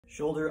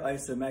Shoulder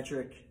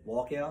isometric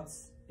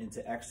walkouts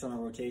into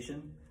external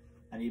rotation.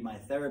 I need my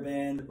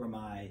TheraBand or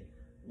my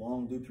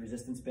long looped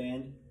resistance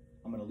band.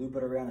 I'm going to loop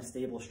it around a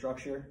stable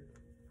structure.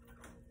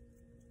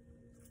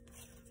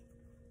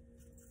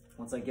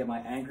 Once I get my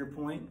anchor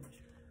point,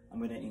 I'm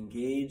going to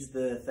engage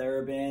the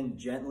TheraBand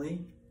gently.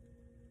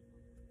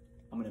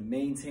 I'm going to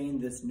maintain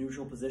this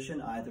neutral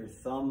position, either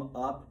thumb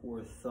up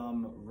or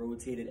thumb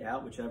rotated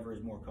out, whichever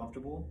is more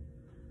comfortable.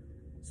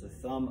 So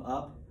thumb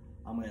up,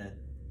 I'm going to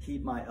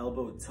keep my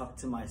elbow tucked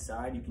to my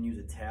side. You can use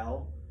a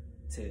towel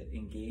to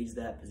engage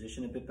that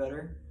position a bit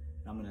better.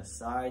 I'm going to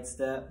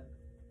sidestep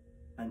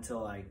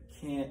until I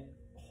can't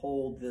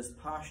hold this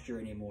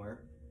posture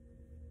anymore.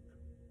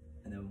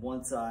 And then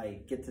once I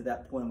get to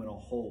that point, I'm going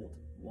to hold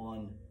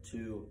 1,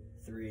 2,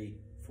 3,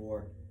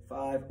 4,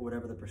 5,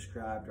 whatever the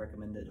prescribed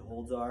recommended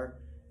holds are.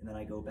 And then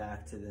I go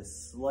back to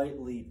this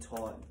slightly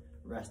taut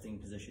resting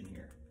position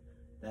here.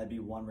 That'd be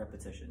 1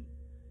 repetition.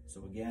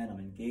 So again, I'm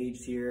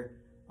engaged here.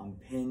 I'm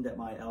pinned at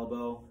my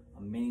elbow.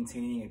 I'm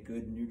maintaining a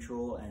good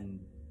neutral and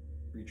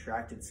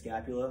retracted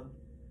scapula.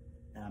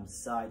 And I'm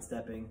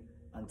sidestepping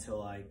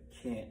until I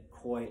can't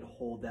quite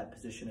hold that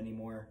position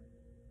anymore.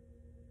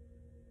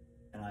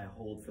 And I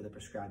hold for the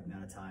prescribed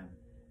amount of time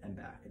and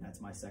back. And that's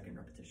my 2nd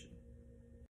repetition.